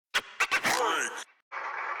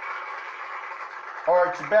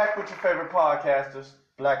Alright, you're back with your favorite podcasters,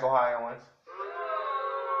 Black Ohioans.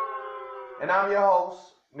 And I'm your host,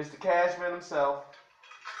 Mr. Cashman himself.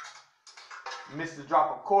 Mr.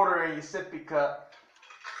 Drop a quarter in your sippy cup.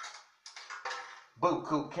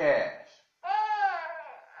 Buku Cash.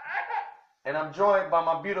 And I'm joined by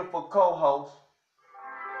my beautiful co-host,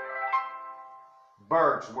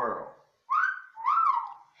 Berg's World.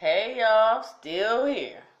 Hey y'all, still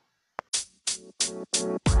here.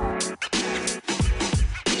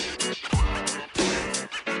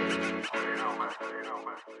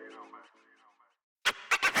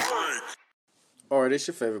 Alright, it's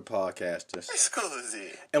your favorite podcasters.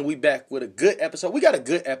 And we back with a good episode. We got a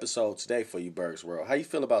good episode today for you, Berg's World. How you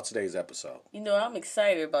feel about today's episode? You know, I'm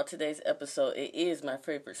excited about today's episode. It is my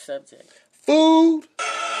favorite subject. Food!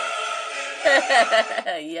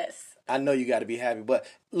 Yes. I know you got to be happy, but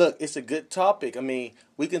look, it's a good topic. I mean,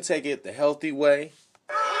 we can take it the healthy way.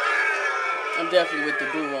 I'm definitely with the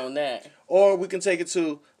boo on that. Or we can take it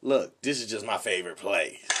to, look, this is just my favorite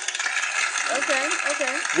place. Okay.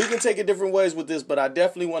 We can take it different ways with this, but I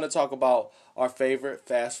definitely want to talk about our favorite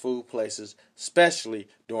fast food places, especially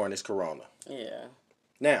during this corona. Yeah.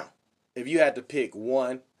 Now, if you had to pick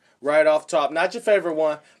one right off top, not your favorite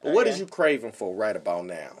one, but what is you craving for right about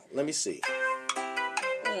now? Let me see.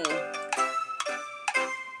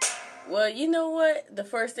 Well, you know what? The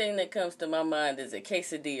first thing that comes to my mind is a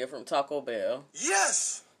quesadilla from Taco Bell.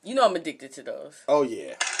 Yes! You know I'm addicted to those. Oh,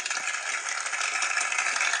 yeah.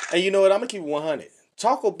 And you know what? I'm going to keep it 100.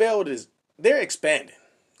 Taco Bell, they're expanding.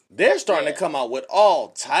 They're starting to come out with all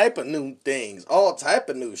type of new things, all type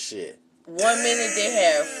of new shit. 1 minute they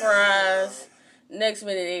have fries. Next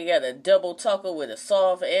minute they got a double taco with a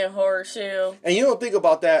soft and hard shell. And you don't think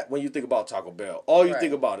about that when you think about Taco Bell. All you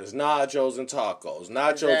think about is nachos and tacos, and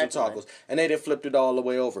tacos. And they done flipped it all the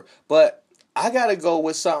way over. But I got to go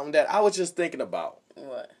with something that I was just thinking about.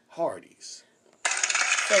 What? Hardee's.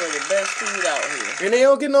 Some of the best food out here. And they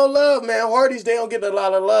don't get no love, man. Hardee's, they don't get a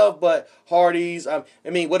lot of love, but Hardee's, I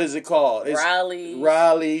mean, what is it called? It's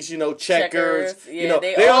Riley's, you know, Checkers. Yeah, you know,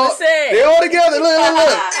 they all the same. They all together. Look.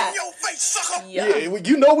 In your face, sucker. Yeah,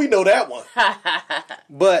 you know we know that one.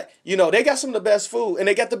 But, you know, they got some of the best food, and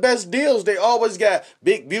they got the best deals. They always got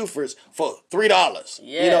Big Buford's for $3.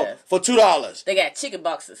 Yeah. You know, for $2. They got chicken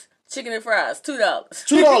boxes. Chicken and fries, $2.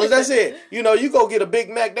 $2, that's it. You know, you go get a Big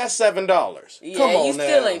Mac, that's $7. Yeah, Come on you now.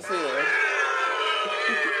 still ain't filled.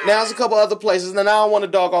 Now, there's a couple other places, and I don't want to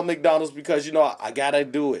dog on McDonald's because, you know, I got to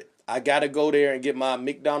do it. I got to go there and get my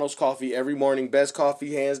McDonald's coffee every morning. Best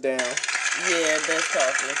coffee, hands down. Yeah, best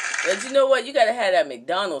coffee. But you know what? You got to have that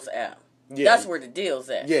McDonald's app. Yeah. That's where the deal's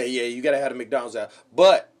at. Yeah, you got to have the McDonald's app.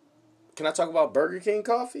 But, can I talk about Burger King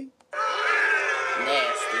coffee?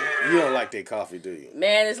 Nasty. You don't like their coffee, do you?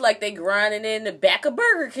 Man, it's like they grinding in the back of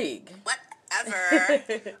Burger King. Whatever.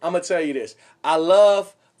 I'm going to tell you this. I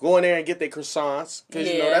love going there and get their croissants. Because,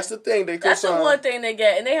 you know, that's the thing. That's the one thing they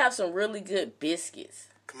get. And they have some really good biscuits.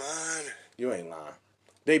 Come on. You ain't lying.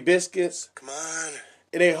 They biscuits. Come on.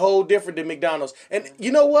 And they whole different than McDonald's. And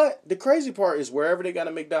you know what? The crazy part is wherever they got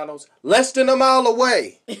a McDonald's, less than a mile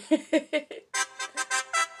away.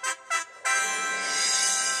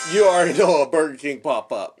 You already know a Burger King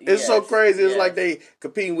pop up. It's so crazy. It's like they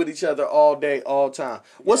competing with each other all day, all time.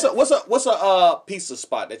 What's a pizza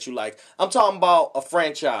spot that you like? I'm talking about a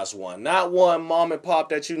franchise one, not one mom and pop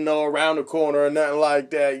that you know around the corner or nothing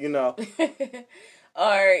like that. You know. All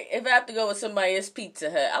right, if I have to go with somebody, it's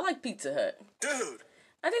Pizza Hut. I like Pizza Hut, dude.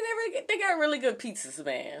 I think they got really good pizzas,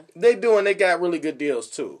 man. They do, and they got really good deals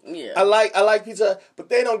too. Yeah, I like Pizza Hut, but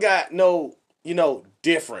they don't got no, you know,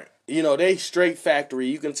 different. You know, they straight factory.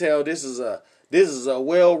 You can tell this is a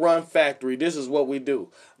well-run factory. This is what we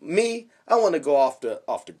do. Me, I want to go off the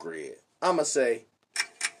grid. I'm going to say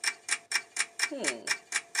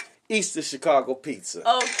Eastern Chicago Pizza.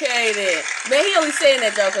 Okay, then. Man, he only saying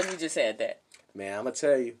that, though, because we just said that. Man, I'm going to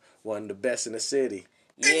tell you, one of the best in the city.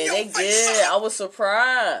 Yeah, they good. I was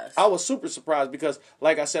surprised. I was super surprised because,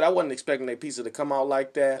 like I said, I wasn't expecting their pizza to come out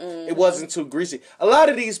like that. Mm-hmm. It wasn't too greasy. A lot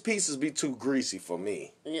of these pizzas be too greasy for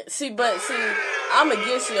me. Yeah, see, I'm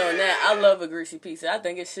against you on that. I love a greasy pizza. I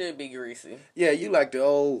think it should be greasy. Yeah, you like the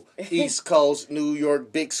old East Coast, New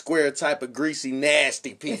York, big square type of greasy,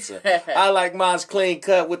 nasty pizza. I like mine's clean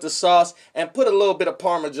cut with the sauce and put a little bit of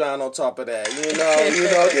Parmesan on top of that. You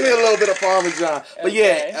know, give me a little bit of Parmesan. But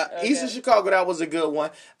Eastern Chicago, that was a good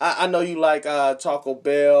one. I know you like Taco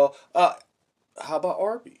Bell. How about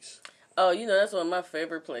Arby's? Oh, you know, that's one of my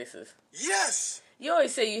favorite places. Yes! You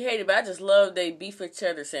always say you hate it, but I just love they beef and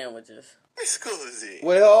cheddar sandwiches. Scusi.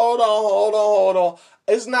 Well, hold on.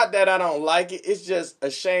 It's not that I don't like it. It's just a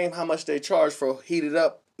shame how much they charge for heated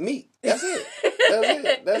up meat. That's it.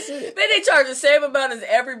 That's it. Then they charge the same amount as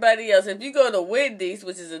everybody else. If you go to Wendy's,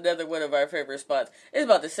 which is another one of our favorite spots, it's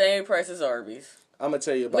about the same price as Arby's. I'm gonna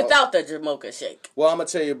tell you about Without the Jamocha shake. Well, I'm gonna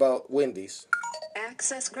tell you about Wendy's.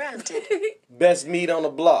 Access granted. Best meat on the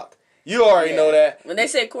block. You already know that. When they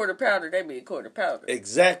say quarter pounder, they mean quarter pounder.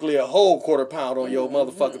 Exactly, a whole quarter pound on your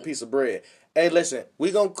motherfucking piece of bread. Hey, listen,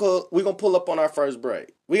 we gonna pull up on our first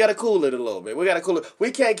break. We gotta cool it a little bit.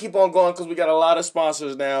 We can't keep on going because we got a lot of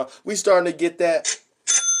sponsors now. We starting to get that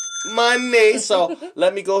money. So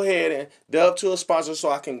let me go ahead and dub to a sponsor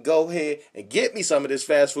so I can go ahead and get me some of this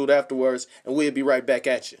fast food afterwards, and we'll be right back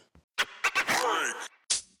at you.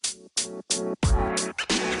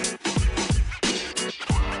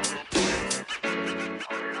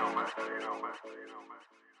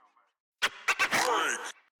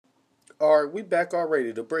 All right, we back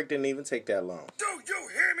already. The break didn't even take that long. Do you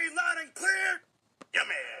hear me loud and clear?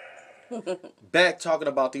 Yummy. Back talking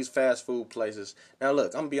about these fast food places. Now,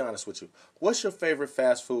 look, I'm going to be honest with you. What's your favorite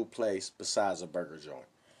fast food place besides a burger joint?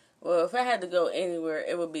 Well, if I had to go anywhere,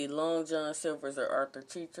 it would be Long John Silver's or Arthur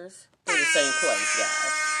Treacher's. They're the same place,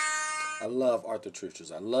 guys. I love Arthur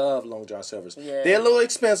Treacher's. I love Long John Silver's. Yeah. They're a little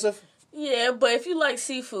expensive. Yeah, but if you like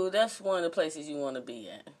seafood, that's one of the places you want to be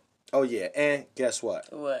at. Oh, yeah. And guess what?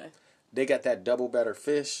 What? They got that double batter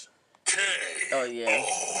fish. Oh, yeah.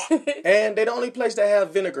 And they're the only place that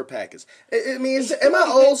have vinegar packets. I mean, am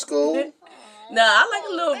I old school? Nah, I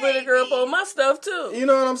like a little vinegar up on my stuff, too. You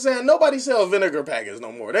know what I'm saying? Nobody sells vinegar packets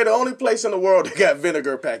no more. They're the only place in the world that got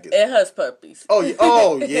vinegar packets. And hush puppies. Oh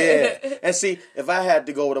yeah. And see, if I had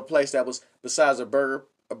to go with a place that was besides a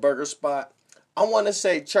burger spot, I want to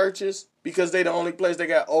say Church's because they the only place that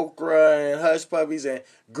got okra and hush puppies and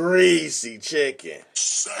greasy chicken.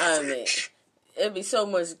 I mean, it'd be so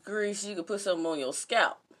much grease you could put something on your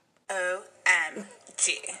scalp. OMG.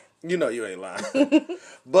 You know you ain't lying.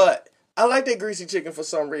 But I like that greasy chicken for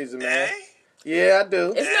some reason, man. Eh? Yeah, I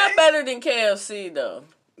do. It's not better than KFC, though.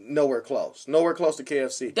 Nowhere close. Nowhere close to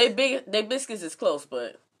KFC. They biscuits is close,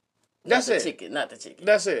 but That's not it. the chicken, not the chicken.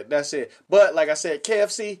 That's it. But like I said,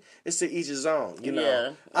 KFC, it's to each his own. You know,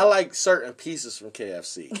 Yeah. I like certain pieces from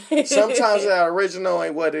KFC. Sometimes that original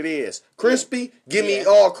ain't what it is. Crispy, give me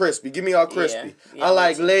all crispy. Give me all crispy. Yeah, I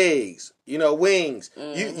like me too. legs. You know, wings.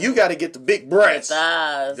 You got to get the big breasts.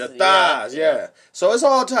 The The thighs, yeah. So it's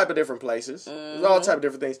all type of different places. It's all type of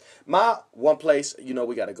different things. My one place, you know,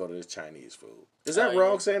 we got to go to the Chinese food. Is that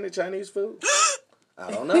wrong saying the Chinese food? I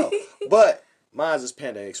don't know. But mine's is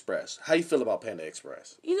Panda Express. How you feel about Panda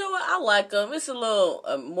Express? You know what? I like them. It's a little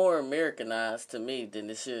more Americanized to me than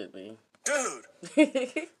it should be.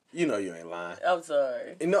 Dude. You know you ain't lying. I'm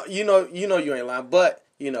sorry. You know you ain't lying. But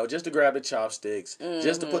you know, just to grab the chopsticks,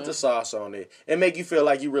 just to put the sauce on it, and make you feel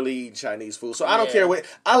like you really eating Chinese food. So I don't care what.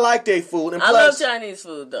 I like their food, and I plus, love Chinese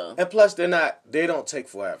food though. and plus they don't take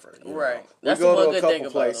forever. You Right. know? That's we go the one to a good thing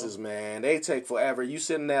couple about places, man. They take forever. You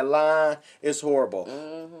sit in that line, it's horrible.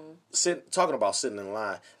 Talking about sitting in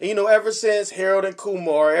line, and you know, ever since Harold and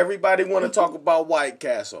Kumar, everybody want to talk about White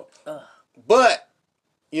Castle, but.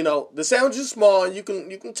 You know, the sandwich is small, and you can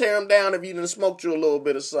tear them down if you done smoked you a little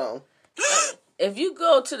bit of something. If you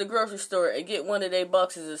go to the grocery store and get one of their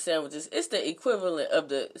boxes of sandwiches, it's the equivalent of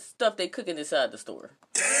the stuff they cooking inside the store.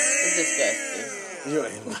 It's disgusting. You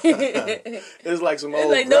ain't It's like some old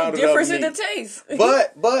It's like no grounded difference up in the meat. taste.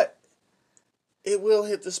 But it will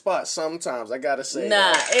hit the spot sometimes. I gotta say.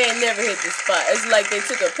 Nah, that. it ain't never hit the spot. It's like they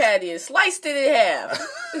took a patty and sliced it in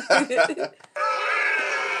half.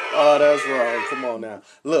 Oh, that's wrong. Come on now.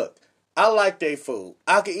 Look, I like their food.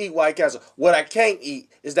 I can eat White Castle. What I can't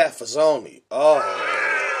eat is that Fazoni. Oh.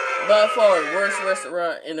 By far, the worst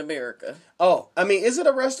restaurant in America. Oh, I mean, is it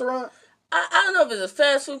a restaurant? I don't know if it's a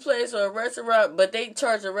fast food place or a restaurant, but they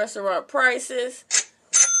charge the restaurant prices.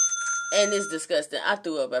 And it's disgusting. I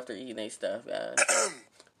threw up after eating their stuff, guys.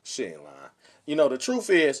 She ain't lying. You know, the truth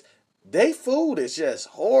is, they food is just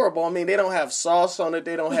horrible. I mean, they don't have sauce on it.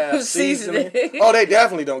 They don't have seasoning. Oh, they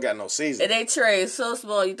definitely don't got no seasoning. And they tray is so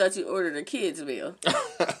small you thought you ordered a kid's meal.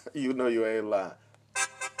 You know you ain't lying.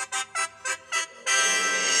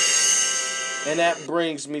 And that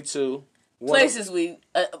brings me to more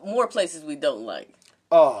places we don't like.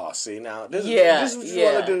 Oh, see now, this is what you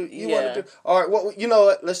want to do. You want to do. All right, well, you know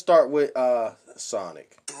what? Let's start with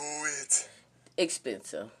Sonic. Do it.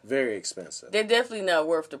 Expensive. Very expensive. They're definitely not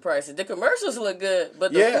worth the prices. The commercials look good,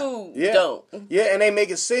 but the food don't. Yeah, and they make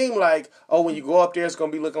it seem like, oh, when you go up there, it's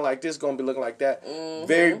gonna be looking like this, gonna be looking like that.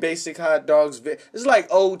 Very basic hot dogs. It's like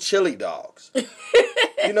old chili dogs.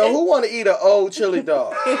 You know, who want to eat an old chili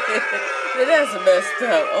dog? That's messed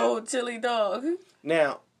up. Old chili dog.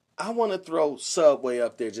 Now, I want to throw Subway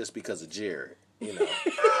up there just because of Jared, you know.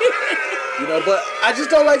 But I just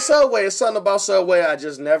don't like Subway. It's something about Subway. I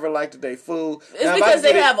just never liked their food. It's now, because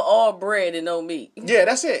they have all bread and no meat. Yeah,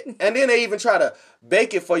 that's it. And then they even try to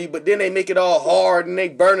bake it for you, but then they make it all hard and they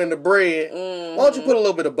burning the bread. Mm-hmm. Why don't you put a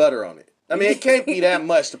little bit of butter on it? I mean, it can't be that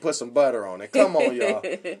much to put some butter on it. Come on, y'all.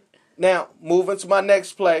 Now, moving to my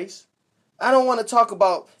next place. I don't want to talk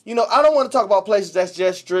about, I don't want to talk about places that's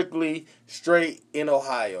just strictly straight in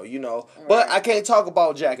Ohio, Right. But I can't talk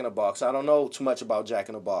about Jack in the Box. I don't know too much about Jack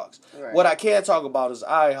in the Box. Right. What I can talk about is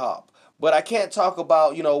IHOP. But I can't talk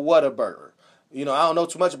about, Whataburger. I don't know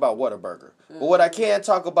too much about Whataburger. Mm-hmm. But what I can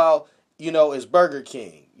talk about, is Burger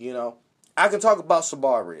King, I can talk about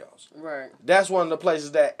Sabarrios. Right. That's one of the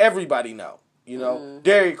places that everybody know, Mm-hmm.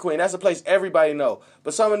 Dairy Queen, that's a place everybody know.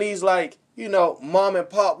 But some of these, like, mom and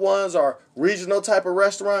pop ones or regional type of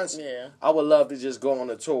restaurants, yeah, I would love to just go on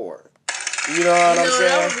a tour. You know what I'm saying?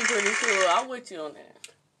 That would be pretty cool. I'm with you on that.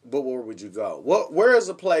 But where would you go? Where is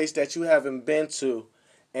a place that you haven't been to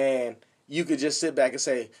and you could just sit back and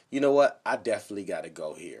say, you know what, I definitely got to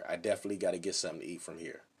go here. I definitely got to get something to eat from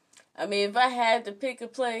here. I mean, if I had to pick a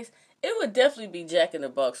place, it would definitely be Jack in the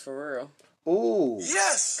Box for real. Ooh.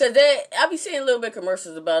 Yes. Because I be seeing a little bit of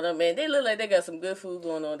commercials about them, man. They look like they got some good food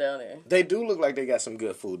going on down there. They do look like they got some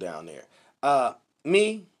good food down there. I'm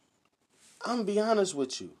going to be honest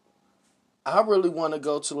with you. I really want to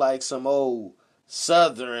go to like some old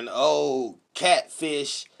Southern, old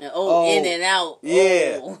Catfish. And old In-N-Out.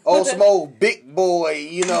 Yeah. Some old Big Boy,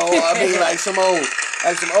 I mean like some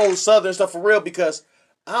old Southern stuff for real because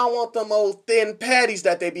I don't want them old thin patties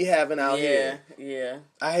that they be having out here. Yeah.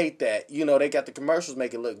 I hate that. They got the commercials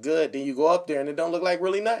make it look good. Then you go up there and it don't look like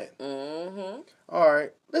really nothing. Mm-hmm. All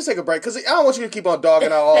right. Let's take a break because I don't want you to keep on dogging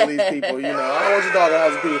out all these people, I don't want you dogging out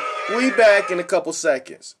all these people. We back in a couple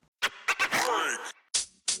seconds.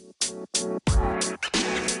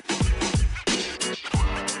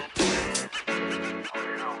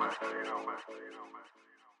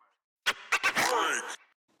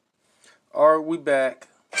 All right, we back.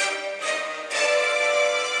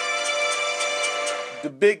 The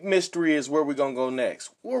big mystery is where we going to go next.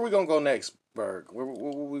 Where we going to go next, Berg? What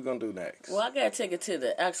we going to do next? Well, I got to take it to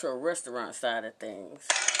the actual restaurant side of things.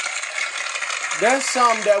 That's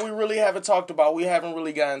something that we really haven't talked about. We haven't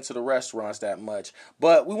really gotten to the restaurants that much.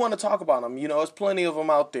 But we want to talk about them. There's plenty of them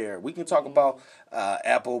out there. We can talk about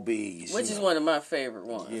Applebee's. Which is one of my favorite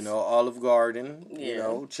ones. Olive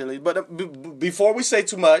Garden, Chili's. But before we say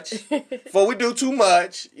too much, before we do too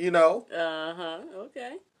much, Uh-huh,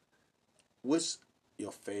 okay. What's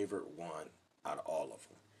your favorite one out of all of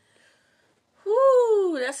them?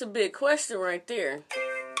 Whoo, that's a big question right there.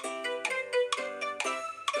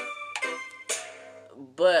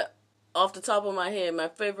 But off the top of my head, my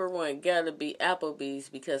favorite one gotta be Applebee's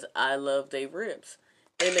because I love their ribs.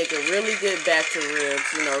 They make a really good batch of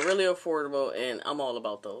ribs, really affordable, and I'm all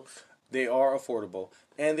about those. They are affordable,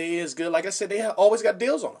 and they is good. Like I said, they always got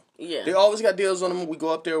deals on them. Yeah. They always got deals on them. We go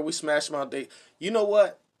up there, we smash them out. You know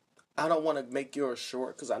what? I don't want to make yours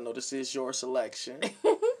short because I know this is your selection.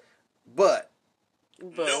 But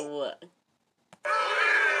what?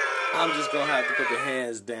 I'm just going to have to put the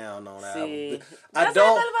hands down on Applebee's. I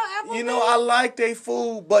don't, I like their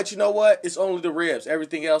food, but you know what? It's only the ribs.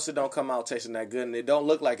 Everything else, it don't come out tasting that good, and it don't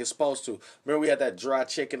look like it's supposed to. Remember, we had that dry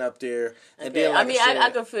chicken up there. And then, like I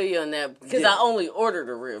can feel you on that because I only ordered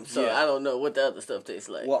the ribs, so I don't know what the other stuff tastes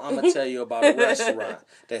like. Well, I'm going to tell you about a restaurant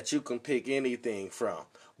that you can pick anything from.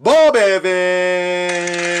 Bob Evans!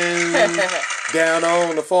 Down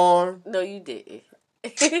on the farm. No, you didn't.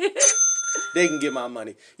 They can get my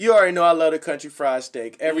money. You already know I love the country fried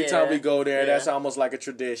steak. Every time we go there, that's almost like a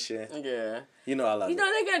tradition. Yeah. I love it.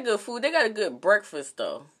 They got good food. They got a good breakfast,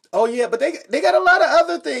 though. Oh, yeah, but they got a lot of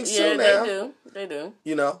other things, too, now. Yeah, they do.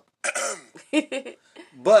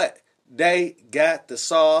 But they got the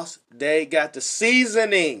sauce. They got the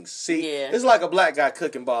seasonings. See, it's like a black guy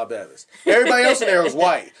cooking Bob Evans. Everybody else in there is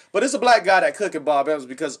white. But it's a black guy that cooking Bob Evans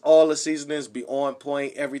because all the seasonings be on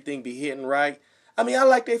point. Everything be hitting right. I mean, I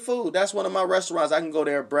like their food. That's one of my restaurants. I can go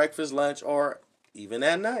there breakfast, lunch, or even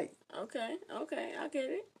at night. Okay, I get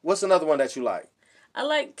it. What's another one that you like? I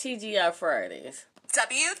like TGI Fridays.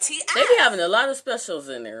 WTF. They be having a lot of specials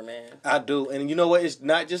in there, man. I do. And you know what? It's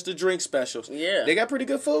not just the drink specials. Yeah. They got pretty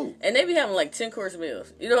good food. And they be having like 10-course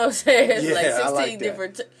meals. You know what I'm saying? It's Yeah, like 16 like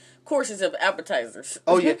different courses of appetizers.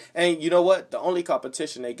 Oh, yeah. And you know what? The only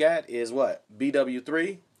competition they got is what?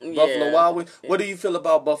 BW3? Buffalo Wild Wings? What do you feel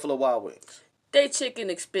about Buffalo Wild Wings? They chicken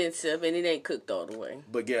expensive and it ain't cooked all the way.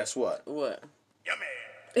 But guess what? What? Yummy.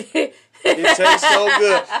 It tastes so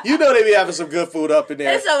good. You know they be having some good food up in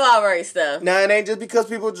there. It's some alright stuff. Now, it ain't just because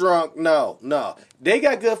people drunk. No. They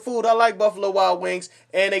got good food. I like Buffalo Wild Wings,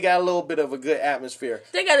 and they got a little bit of a good atmosphere.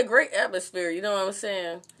 They got a great atmosphere, you know what I'm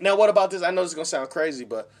saying? Now, what about this? I know this is going to sound crazy,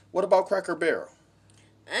 but what about Cracker Barrel?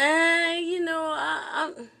 You know,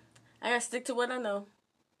 I gotta stick to what I know.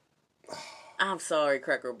 I'm sorry,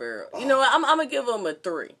 Cracker Barrel. You know what? I'm gonna give them a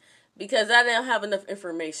 3 because I didn't have enough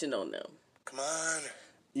information on them. Come on.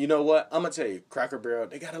 You know what? I'm going to tell you, Cracker Barrel,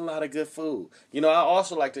 they got a lot of good food. You know, I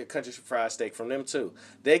also like the country fried steak from them, too.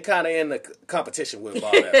 They kind of in the competition with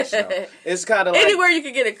Barbecue. You know? It's kind of like... Anywhere you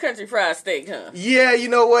can get a country fried steak, huh? Yeah, you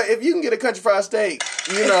know what? If you can get a country fried steak,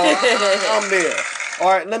 you know, I'm there. All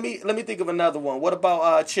right, let me think of another one. What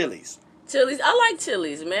about Chili's? Chili's. I like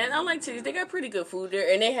Chili's, man. I like Chili's. They got pretty good food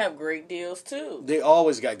there, and they have great deals, too. They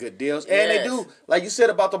always got good deals. And Yes. they do, like you said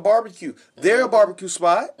about the barbecue. They're a barbecue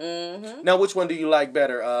spot. Mm-hmm. Now, which one do you like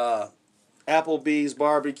better? Applebee's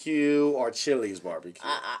barbecue or Chili's barbecue?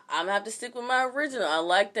 I'm gonna have to stick with my original. I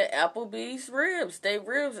like the Applebee's ribs. They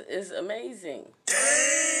ribs is amazing.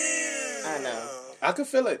 I know. I can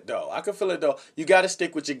feel it, though. You got to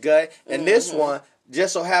stick with your gut. And this one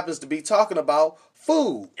just so happens to be talking about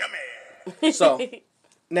food. Yummy. So,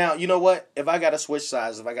 now, you know what? If I got to switch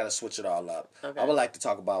sides, if I got to switch it all up, Okay. I would like to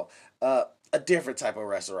talk about a different type of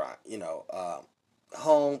restaurant. You know,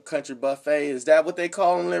 home country buffet. Is that what they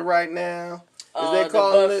calling it right now? Is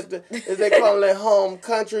they calling it home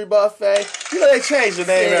country buffet? You know, they change the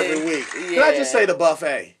name every week. Can I just say the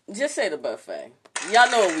buffet? Just say the buffet.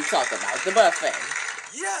 Y'all know what we talk about. The buffet.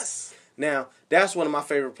 Yes. Now, that's one of my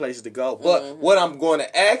favorite places to go. But what I'm going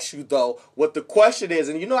to ask you, though, what the question is,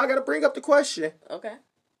 and you know I got to bring up the question. Okay.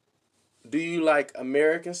 Do you like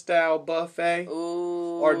American-style buffet?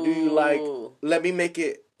 Ooh. Or do you like, let me make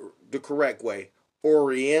it the correct way,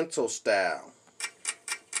 Oriental style?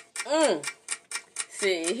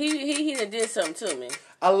 See, he done did something to me.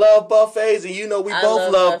 I love buffets, and you know we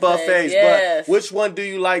both love buffets. Yes. But which one do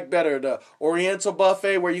you like better? The Oriental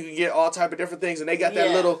buffet where you can get all type of different things, and they got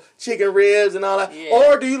that little chicken ribs and all that? Yeah.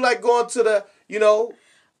 Or do you like going to the, you know,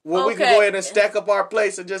 where we can Okay. go ahead and stack up our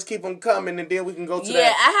plates and just keep them coming, and then we can go to Yeah,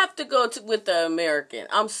 that? I have to go with the American.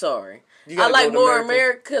 I'm sorry. You I gotta like go with more American?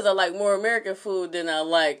 American because I like more American food than I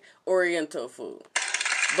like Oriental food.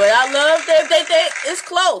 But I love they it's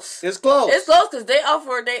close. It's close. It's close because they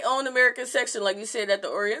offer their own American section, like you said, at the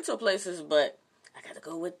Oriental places. But I gotta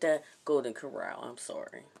go with the Golden Corral. I'm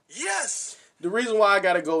sorry. Yes. The reason why I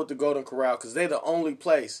got to go with the Golden Corral because they're the only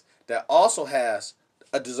place that also has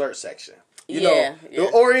a dessert section. You know,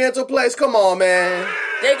 the Oriental place, come on, man.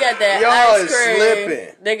 They got that Y'all ice is cream.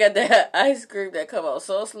 slipping. They got that ice cream that come out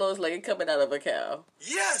so slow, it's like it coming out of a cow.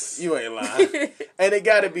 Yes. You ain't lying. And it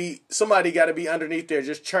got to be, somebody got to be underneath there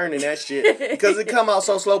just churning that shit because it come out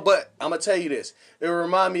so slow. But I'm going to tell you this. It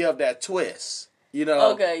remind me of that Twist. You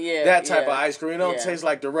know, that type of ice cream. It don't taste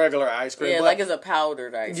like the regular ice cream. Yeah, but like it's a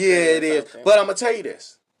powdered ice cream. Yeah, it is. Something. But I'm going to tell you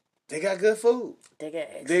this. They got good food. They got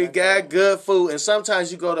excellent They got food. good food. And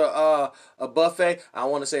sometimes you go to a buffet. I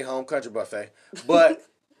don't want to say home country buffet. But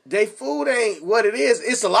they food ain't what it is.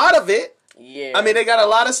 It's a lot of it. Yeah. I mean, they got a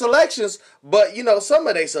lot of selections. But, you know, some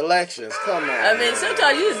of their selections, come on. I mean,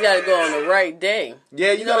 sometimes you just gotta go on the right day.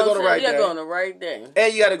 Yeah, you gotta go on the right You gotta day. go on the right day.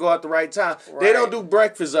 And you got to go at the right time. They Right. don't do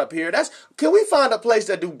breakfast up here. Can we find a place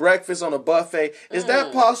that do breakfast on a buffet? Is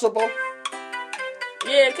that possible?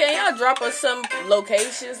 Yeah, can y'all drop us some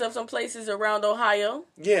locations of some places around Ohio?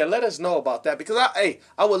 Yeah, let us know about that because I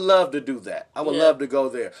would love to do that. I would Yeah. love to go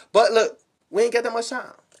there. But look, we ain't got that much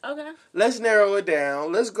time. Okay. Let's narrow it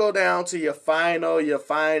down. Let's go down to your final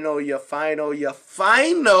Yikes.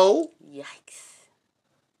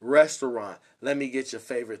 restaurant. Let me get your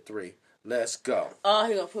favorite 3. Let's go. Oh,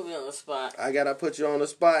 he gonna put me on the spot. I gotta put you on the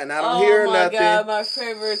spot, and I don't hear nothing. Oh my god, my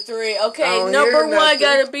favorite 3. I Okay, don't number hear 1 nothing.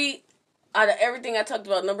 gotta be, out of everything I talked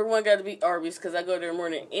about, number 1 gotta be Arby's because I go there more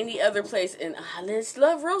than any other place, and I just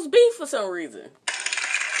love roast beef for some reason.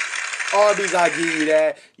 Arby's, I give you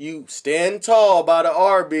that. You stand tall by the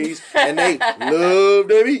Arby's, and they love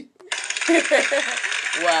their meat.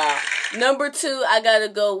 Wow. Number 2, I gotta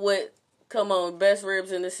go with, come on, best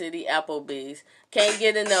ribs in the city, Applebee's. Can't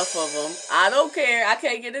get enough of them. I don't care. I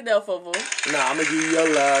can't get enough of them. Nah, I'm gonna give you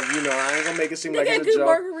your love. You know, I ain't gonna make it seem like got it's a good joke.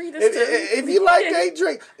 margaritas, too. If you like they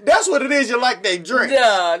drink, that's what it is. You like they drink.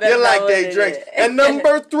 No, that's you not like what they it drink. is. And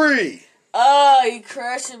number 3. Oh, he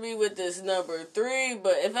crushing me with this number 3.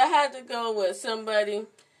 But if I had to go with somebody,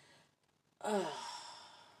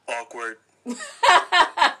 Awkward.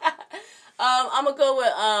 I'm gonna go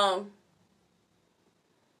with Olive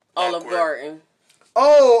Awkward. Garden.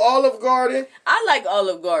 Oh, Olive Garden. I like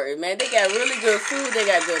Olive Garden, man. They got really good food. They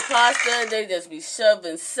got good pasta. They just be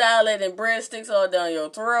shoving salad and breadsticks all down your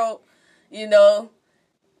throat. You know.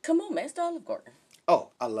 Come on, man. It's the Olive Garden. Oh,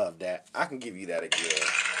 I love that. I can give you that again.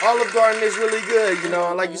 Olive Garden is really good, you know.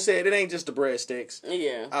 And like you said, it ain't just the breadsticks.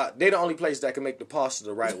 Yeah. They the only place that can make the pasta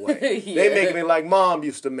the right way. Yeah. They making it like Mom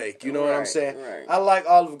used to make. You know what I'm Right, saying? right. I like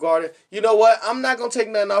Olive Garden. You know what? I'm not gonna take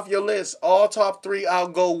nothing off your list. All top 3 I'll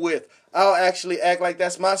go with. I'll actually act like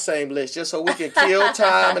that's my same list, just so we can kill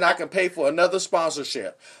time and I can pay for another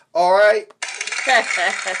sponsorship. All right?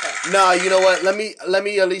 Nah, you know what? Let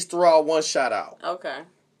me at least throw out one shout out. Okay.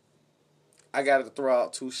 I got to throw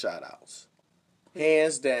out 2 shout outs.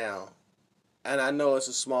 Hands down. And I know it's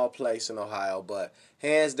a small place in Ohio, but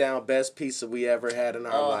hands down, best pizza we ever had in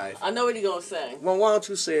our life. I know what you're going to say. Well, why don't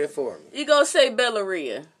you say it for me? You're going to say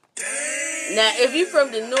Bellaria. Now, if you're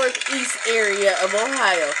from the northeast area of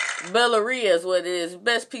Ohio, Bellaria is what it is.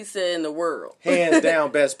 Best pizza in the world. Hands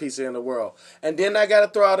down, best pizza in the world. And then I got to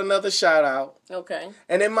throw out another shout out. Okay.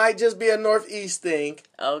 And it might just be a northeast thing,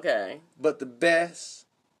 Okay. but the best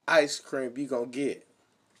ice cream you going to get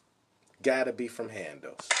gotta be from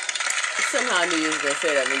Handel's. Somehow I knew you was going to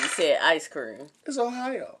say that when you said ice cream. It's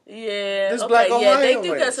Ohio. Yeah. This okay. Black Yeah, they Ohio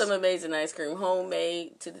do got is. some amazing ice cream.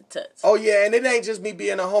 Homemade to the touch. Oh, yeah, and it ain't just me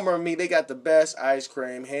being a homer of me. They got the best ice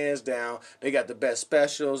cream, hands down. They got the best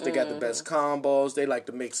specials. They got the best combos. They like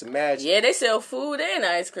to mix and match. Yeah, they sell food and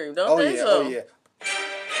ice cream, don't Oh, they? yeah, So? oh,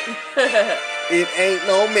 yeah. It ain't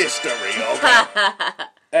no mystery, okay?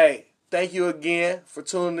 Hey, thank you again for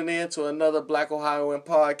tuning in to another Black Ohioan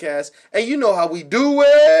podcast. And you know how we do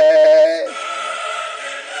it.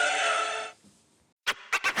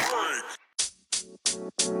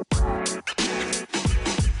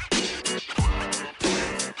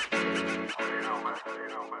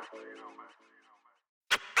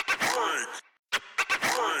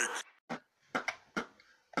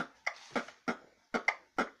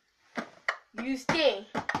 You stink.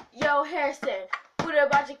 Your hair stink. What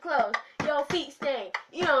about your clothes? Your feet stink.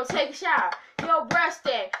 You don't take a shower. Your breath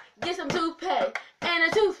stink. Get some toothpaste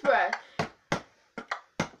and a toothbrush.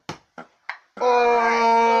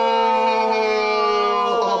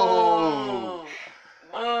 Oh!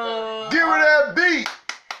 Give her that beat!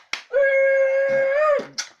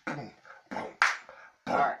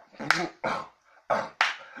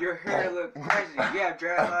 Your hair look crazy. You have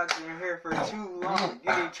dreadlocks in your hair for too long. You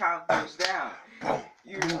need to chop those down.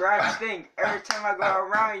 You breath stink. Every time I go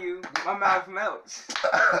around you, my mouth melts.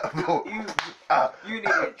 You need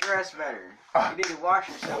to dress better. You need to wash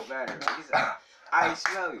yourself better because I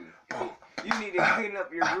smell you. You need to clean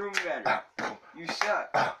up your room better. You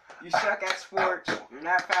suck. You suck at sports. You're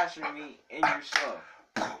not faster than me, and you're slow.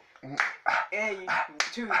 And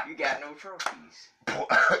you got no trophies.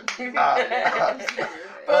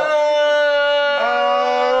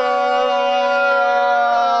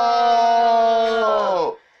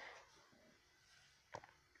 Oh!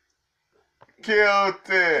 Killed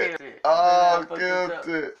it! Oh, killed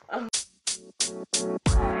it!